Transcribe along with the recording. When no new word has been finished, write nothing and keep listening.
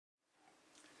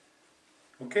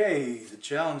Okay, the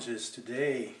challenge is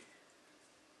today,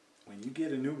 when you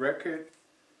get a new record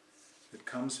that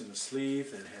comes in a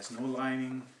sleeve that has no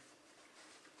lining,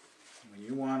 when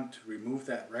you want to remove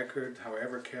that record,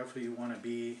 however careful you want to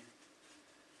be,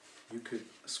 you could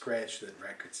scratch that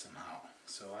record somehow.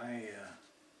 So I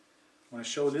want to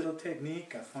show a little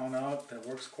technique I found out that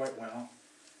works quite well.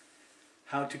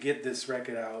 How to get this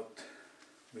record out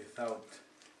without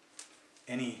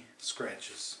any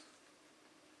scratches.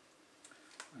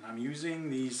 And I'm using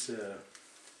these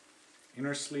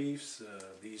inner sleeves.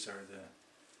 These are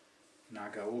the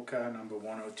Nagaoka number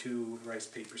 102 rice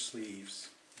paper sleeves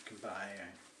you can buy. I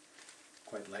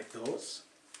quite like those.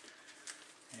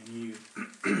 And you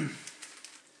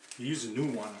use a new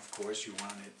one, of course. You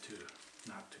want it to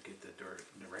not to get the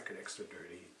record extra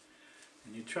dirty.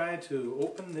 And you try to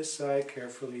open this side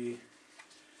carefully.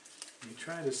 You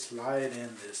try to slide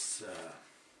in this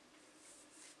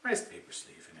rice paper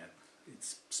sleeve in it.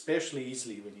 It's especially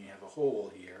easily when you have a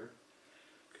hole here,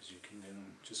 because you can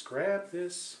then just grab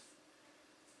this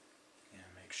and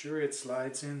make sure it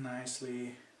slides in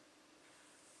nicely.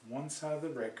 One side of the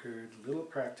record, a little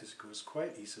practice goes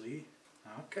quite easily.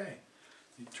 Okay,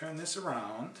 you turn this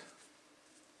around.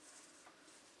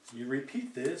 You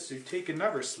repeat this, you take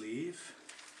another sleeve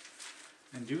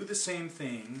and do the same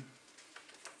thing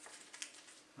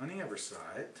on the other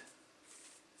side.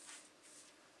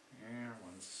 Here,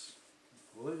 once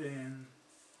you pull it in, and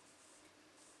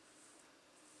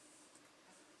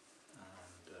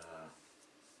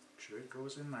make sure it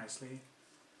goes in nicely.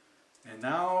 And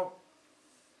now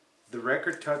the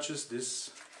record touches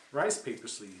this rice paper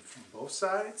sleeve on both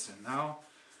sides, and now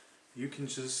you can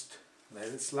just let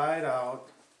it slide out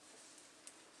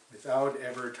without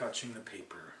ever touching the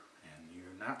paper, and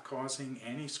you're not causing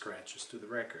any scratches to the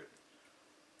record.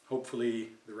 Hopefully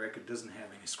the record doesn't have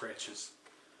any scratches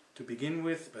to begin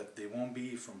with, but they won't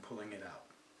be from pulling it out.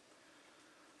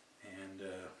 And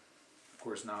of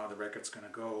course now the record's going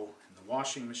to go in the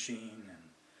washing machine, and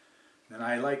then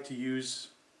I like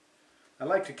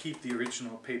to keep the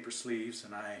original paper sleeves,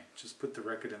 and I just put the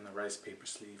record in the rice paper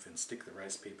sleeve and stick the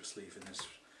rice paper sleeve in this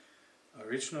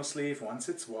original sleeve once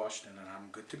it's washed, and then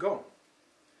I'm good to go.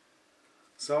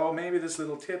 So maybe this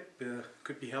little tip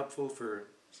could be helpful for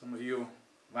some of you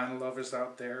vinyl lovers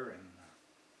out there,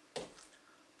 and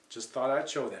just thought I'd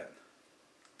show that.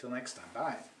 Till next time,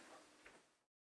 bye.